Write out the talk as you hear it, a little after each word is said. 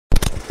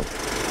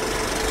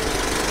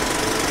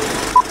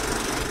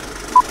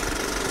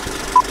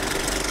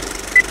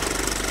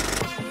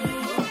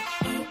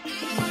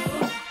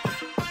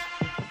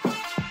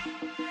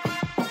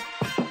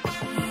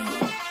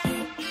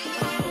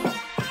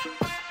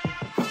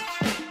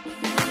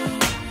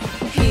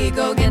Here you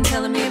go again,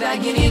 telling me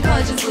about uni and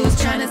college and schools,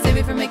 trying to save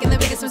me from making the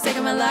biggest mistake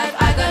of my life.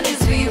 I got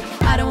news for you,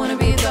 I don't wanna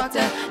be a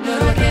doctor, nor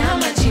do I care how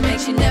much you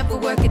make. You never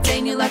work a day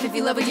in your life if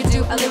you love what you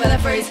do. I live by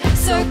that phrase,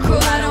 so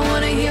cruel, I don't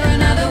wanna hear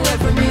another word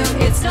from you.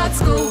 It's not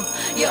school,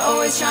 you're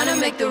always trying to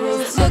make the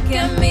rules. Look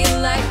at me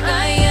like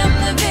I am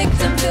the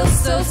victim, feel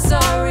so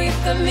sorry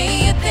for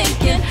me. You're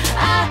thinking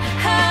I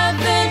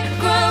haven't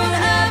grown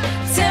up.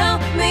 Tell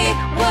me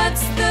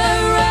what's the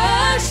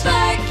rush,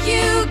 like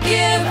you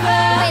give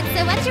up. Wait,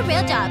 so what's your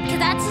real job? Cause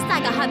that's just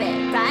like a habit,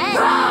 right?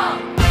 Wrong!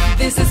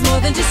 This is more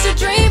than just a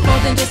dream, more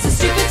than just a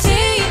stupid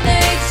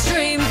teenage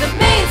dream that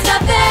means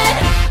nothing.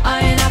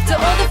 I ain't after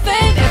all the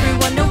fame,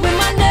 everyone knowing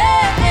my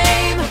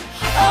name.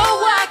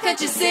 Oh, why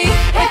can't you see?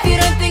 If you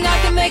don't think I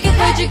can make it,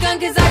 hold your gun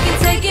cause I can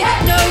take it.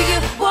 No,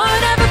 you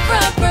won't have a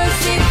front row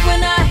seat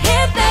when I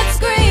hit that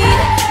screen.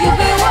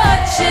 You'll be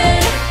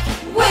watching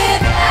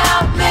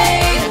without me.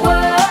 Whoa,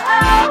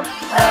 oh,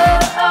 oh,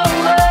 oh,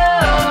 whoa.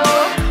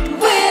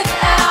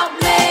 Without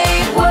me.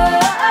 Whoa,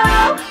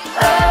 oh,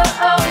 oh,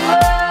 oh,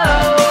 whoa.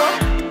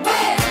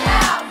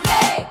 Without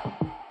me.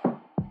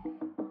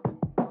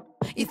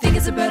 You think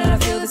it's a burden, I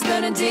feel this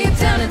burning deep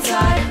down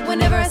inside.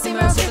 Whenever I see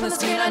my own on the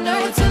screen, I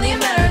know it's only a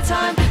matter of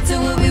time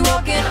till we'll be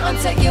walking on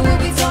tech, yeah, we'll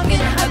be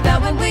talking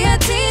about when we had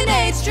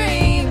teenage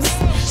dreams.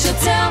 She'll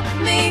tell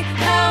me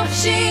how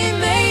she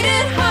made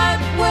it.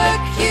 Hard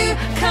work, you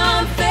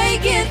can't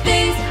fake it.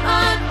 Things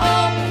aren't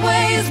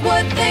always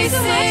what they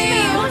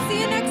seem. I'll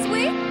see you next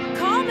week.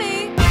 Call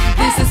me.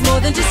 This is more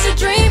than just a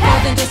dream,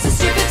 more than just a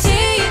stupid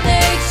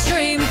teenage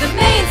dream that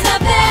means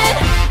nothing.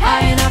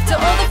 I ain't after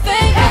all the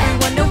fame,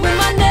 everyone knowing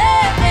my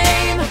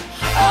name.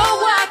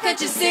 Oh, why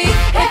can't you see?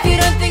 If you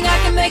don't think I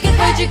can make it,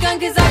 hold your gun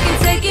cause I can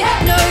take it.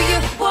 No,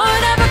 you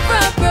won't have a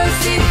front row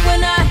seat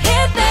when I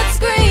hit that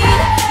screen.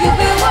 You'll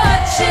be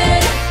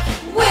watching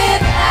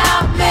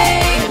without me.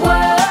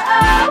 Whoa,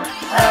 oh,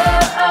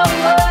 oh, oh,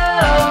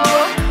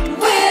 whoa.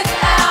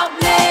 Without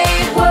me.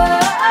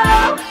 Whoa,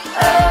 oh,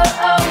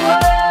 oh, oh,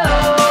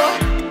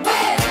 whoa.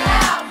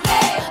 Without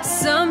me.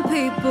 Some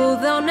people,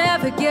 they'll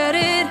never get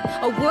it.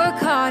 I work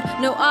hard,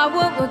 no, I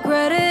won't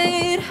regret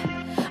it.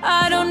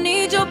 I don't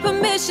need your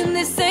permission,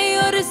 this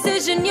ain't your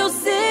decision, you'll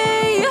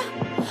see.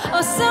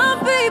 Oh, some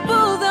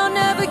people, they'll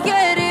never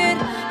get it.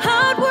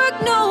 Hard work,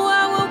 no,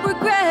 I won't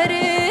regret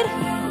it.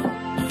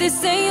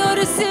 This ain't your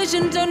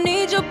decision, don't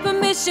need your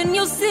permission,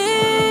 you'll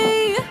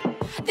see.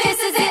 This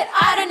is it,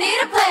 I don't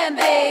need a plan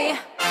B.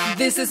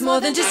 This is more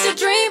than just a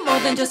dream, more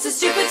than just a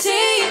stupid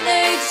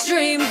teenage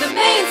dream that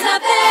means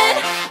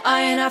nothing.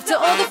 I ain't after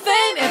all the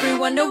fame,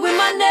 everyone knowing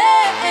my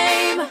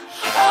name.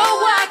 Oh,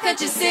 why can't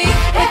you see?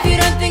 If you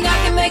don't think I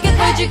can make it,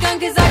 hold your gun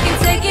cause I can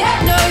take it.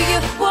 No, you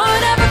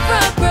won't have a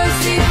front row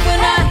seat when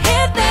I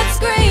hit that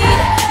screen.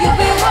 You'll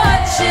be